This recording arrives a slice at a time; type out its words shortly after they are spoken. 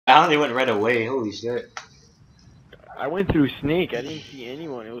found they went right away. Holy shit. I went through Snake. I didn't see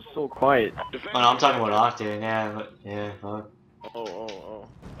anyone. It was so quiet. Oh no, I'm talking about Octane. Yeah, but yeah, fuck. Oh.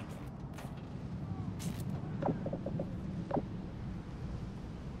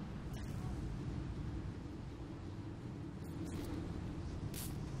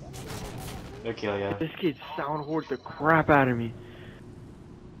 They'll kill ya. This kid sound hoard the crap out of me.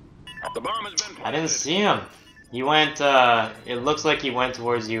 The bomb has been planted. I didn't see him. He went, it looks like he went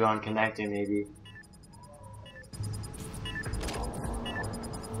towards you on connecting, maybe.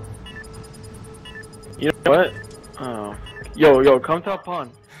 You know what? Oh. Yo, come top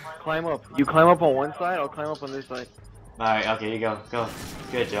pond. Climb up. You climb up on one side, I'll climb up on this side. Alright, okay, you go. Go.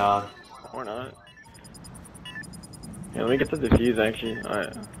 Good job. Or not. Yeah, let me get the defuse actually.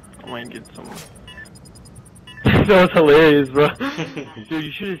 Alright. I might get some. That was hilarious, bro. Dude,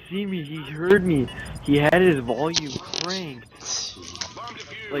 you should have seen me. He heard me. He had his volume cranked.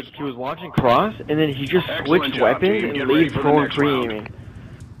 Like, he was watching Cross, and then he just switched weapons and laid prone pre-aiming.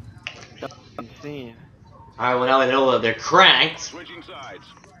 That's insane. Alright, well now they know that they're cranked. Switching sides.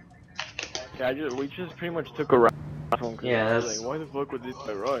 Yeah, we just pretty much took a round from him. Yeah, that's... Like, why the fuck would this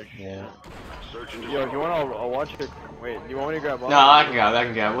guy rush? Yeah. Yo, if you want, I'll watch it. Wait, do you want me to grab bomb? No, I can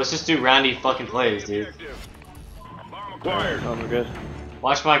grab. Let's just do Randy fucking plays, dude. Bomb acquired. Sounds good.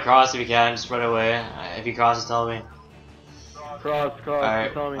 Watch my cross if you can, just run away. If he crosses, tell me. Cross,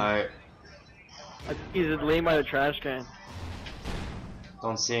 Alright, tell me. alright. I think he's laying by the trash can.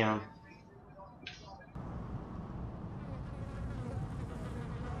 Don't see him.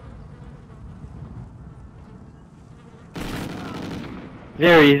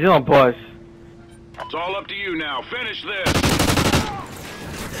 There he is, he's on bus. It's all up to you now. Finish this.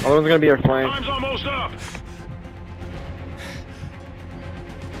 Other one's gonna be our flank. Time's almost up.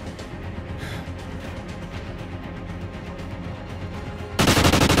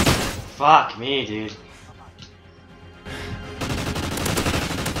 Fuck me, dude.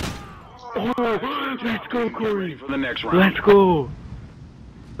 Oh, let's go, Corey. For the next round. Let's go.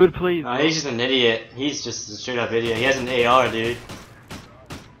 Good plays. Nah, he's just an idiot. He's just a straight up idiot. He has an AR, dude.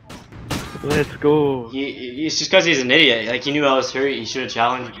 Let's go. It's just because he's an idiot. Like, he knew I was hurt. He should have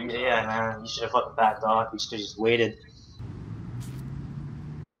challenged me. Yeah, man. He should have fucking backed off. He should have just waited.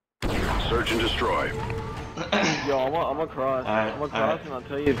 Search and destroy. Yo, I'm gonna cross. Alright, I'm gonna cross and I'll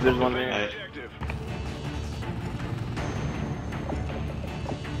tell you if there's one there. Alright.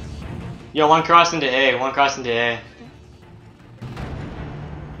 Yo, one cross into A. One cross into A.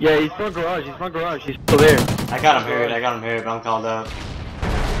 Yeah, he's front garage. He's still there. I got him hurt. But I'm called out.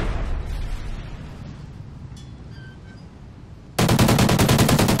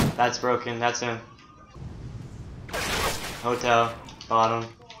 That's broken. That's him. Hotel. Bottom.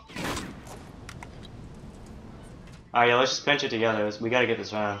 Alright, yeah, let's just pinch it together. We gotta get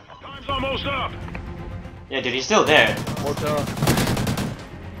this round. Time's almost up. Yeah, dude, he's still there. Hotel.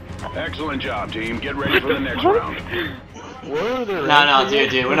 Excellent job, team. Get ready for the next round. No,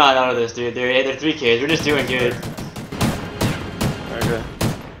 dude, we're not out of this, dude. They're 3Ks. We're just doing good. Okay.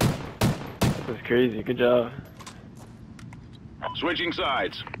 That's crazy. Good job. Switching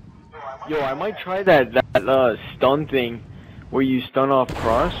sides. Yo, I might try that stun thing where you stun off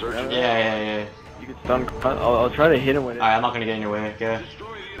cross. Yeah. You can stun cross. I'll try to hit him with it. Alright, I'm not gonna get in your way, okay?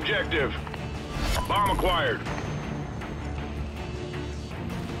 Destroy the objective. Bomb acquired.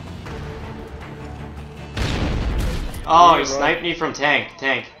 Oh, he sniped me from tank.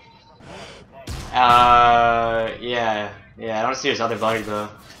 Yeah. I don't see his other buddy though.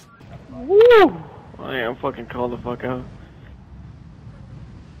 Woo! Oh, yeah, I'm fucking called the fuck out.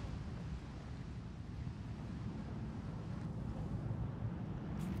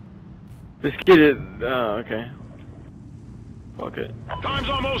 This kid is. Oh, okay. Fuck it. Time's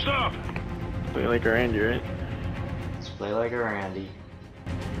almost up. Play like a Randy, right? Let's play like a Randy.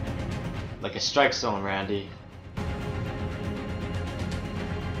 Like a strike zone Randy.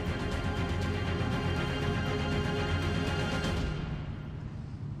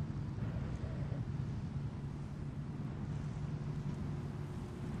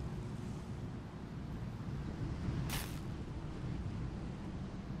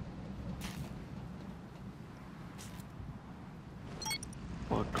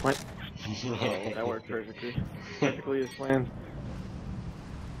 Well, Clint. Oh, that worked perfectly. Perfectly as planned.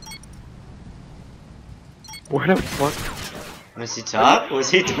 Where the fuck? Was he top? Was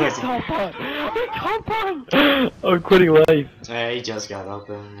he top? Top on! Top on! I'm quitting life. Yeah, he just got up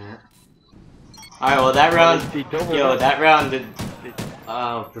there. Yeah. Alright, well that round, that round did,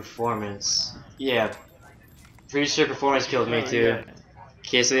 performance. Yeah. Pretty sure performance killed me too.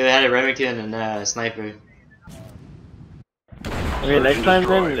 Okay, so they had a Remington and a sniper. Okay, next time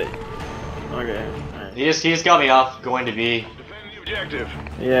then. Okay. Alright. He just got me off going to B. Defend the objective.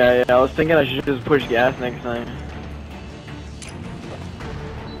 Yeah, I was thinking I should just push gas next time.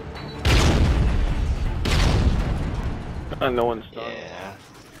 No one's done. Yeah.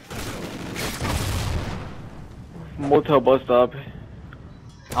 Motel bus stop.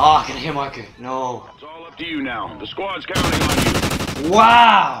 Oh, I can hit marker. No. It's all up to you now. The squad's counting on you.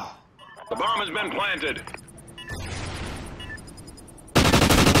 Wow. The bomb has been planted.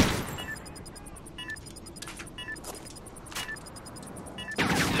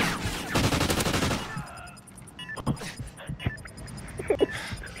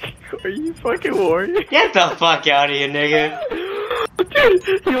 Are you fucking worried? Get the fuck out of here, nigga. Dude,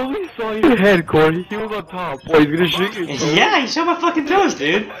 he only saw your head, Corey. He was on top. Boy, he's gonna shoot you. Yeah, he shot my fucking toes,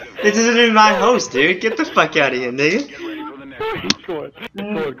 dude. This isn't even my host, dude. Get the fuck out of here, nigga. Get ready for the next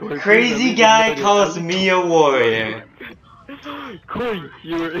round. Corey, Crazy guy calls me a warrior. Corey,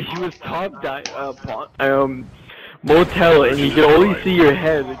 he was top motel, and he could only see your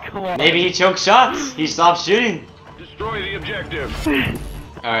head. Come on. Maybe he choked shots. He stopped shooting. Destroy the objective.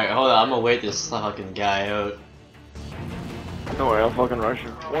 Alright, hold on. I'm gonna wait this fucking guy out. Don't worry, I'll fucking rush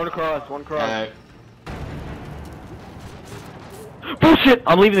him. One cross. Alright. Bullshit!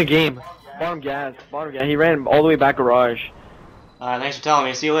 I'm leaving the game. Bottom gas. He ran all the way back garage. Alright, thanks for telling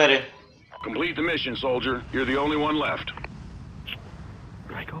me. See you later. Complete the mission, soldier. You're the only one left.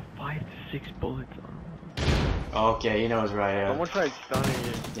 I got 5 to 6 bullets on him. Okay, he knows where I am. Someone tried stunning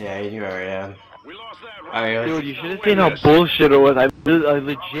you. Yeah, he knew where I am. We lost that Alright, round. Dude, you should have seen how bullshit it was. I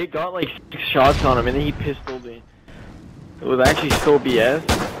legit got like 6 shots on him, and then he pistoled me. It was actually still BS.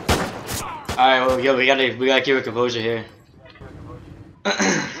 Alright, well, yo, we gotta keep our composure here.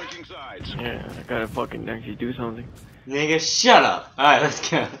 Switching sides. Yeah, I gotta fucking actually do something. Nigga, shut up. Alright, let's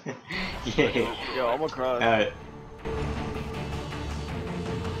go. Yeah. Yo, I'm across. Alright.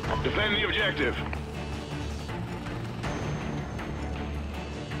 Defend the objective.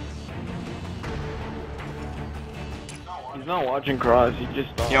 He's not watching cross, he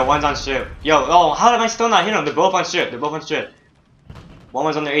just thought. Yo, one's on strip. Yo, oh, how did I still not hit him? They're both on strip. One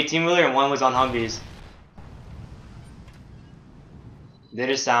was on their 18-wheeler and one was on Humvees. They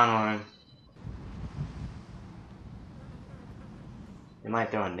just sound horn. They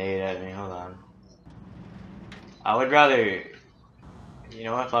might throw a nade at me, hold on. I would rather... You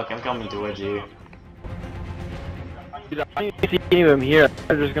know what, fuck, I'm coming towards you. Dude, I didn't see any of them here.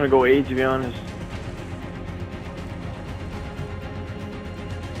 I'm just gonna go A, to be honest.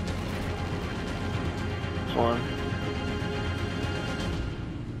 One.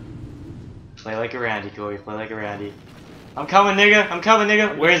 Play like a Randy, Corey, play like a Randy. I'm coming,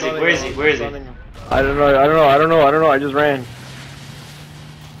 nigga! Where is he? I don't know, I just ran.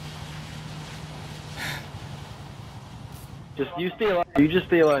 You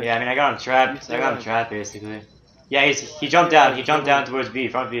stay alive, Yeah, I mean, I got him trapped, basically. Yeah, he jumped down towards B,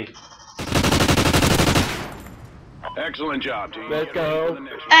 front B. Excellent job, team. Let's Get ready go. for the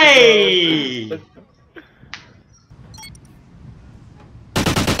next round. Hey!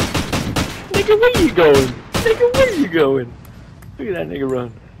 Nigga, where you going? Look at that nigga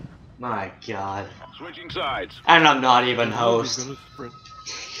run. My god. Switching sides. And I'm not even host.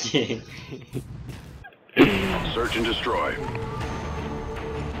 Search and destroy.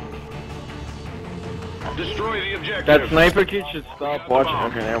 Destroy the objective. That sniper kid should stop watching.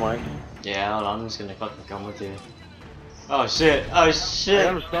 Okay, never mind. Yeah, hold on, I'm just gonna fucking come with you. Oh shit, oh I shit!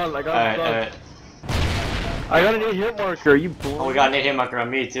 got him stunned, Alright. I got a hit marker, you blind? Oh, we got a nade hit marker on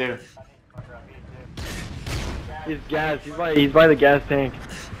me too. He's gas, he's by the gas tank.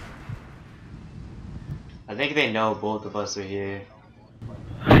 I think they know both of us are here.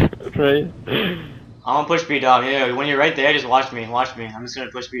 Right? I'm gonna push B dom, yeah, when you're right there, just watch me. I'm just gonna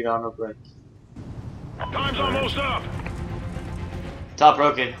push B dom real quick. Time's almost up. Top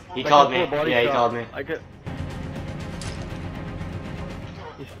broken. He called me. Yeah, he called me.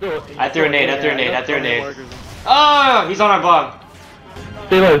 I threw a nade. Oh, he's on our bomb.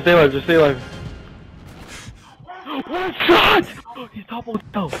 Stay alive, just stay alive. One shot! He's top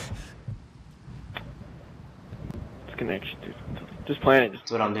hotel. It's connection, dude. Just plan it.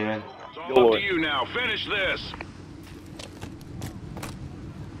 That's what I'm doing. It's all up to you now. Finish this.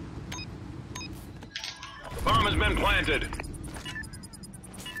 The bomb has been planted.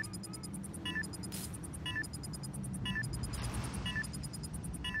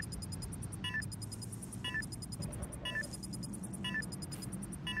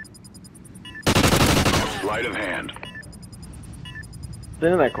 Sleight of hand.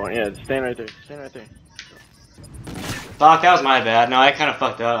 Stand in that corner, yeah, stand right there. Fuck, that was my bad. No, I kind of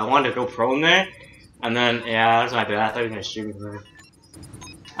fucked up. I wanted to go prone there, and then, yeah, that was my bad. I thought he was gonna shoot me.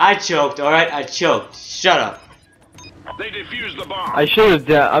 I choked, alright? I choked. Shut up. They defused the bomb. I should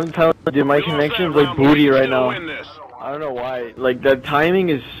have. I'm telling you, dude, my We lost connection's that like round, but we booty can right still now. win this. I don't know why. Like the timing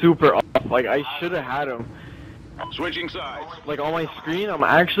is super off. Like I should have had him. Switching sides. Like on my screen, I'm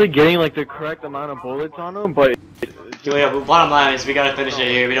actually getting like the correct amount of bullets on him, but. Yeah, but bottom line is we gotta finish it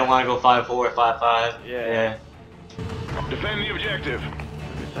here. We don't want to go 5-4 or 5-5. Yeah. Defend the objective.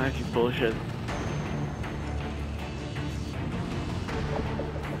 It's actually bullshit.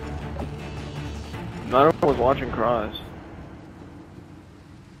 None of them was watching Cross.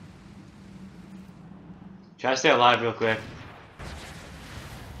 Try to stay alive real quick.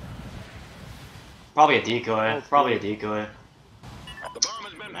 Probably a decoy. Probably a decoy. The bomb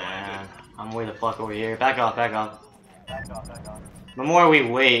has been Man, planted. I'm way the fuck over here. Back off, back off. The more we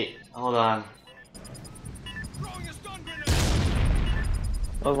wait, hold on.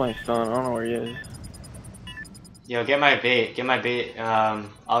 That was my son. I don't know where he is. Yo, get my bait. Get my bait. I'm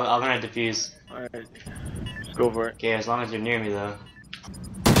gonna defuse. Alright. Just go for it. Okay, as long as you're near me though.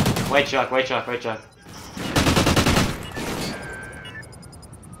 White truck, white truck, white truck.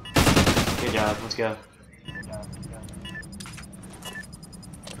 Good job. Let's go.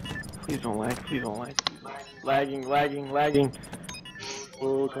 Please don't lag. Please don't lag. Lagging.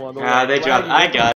 Oh, come on. Don't They dropped. lag. I got it.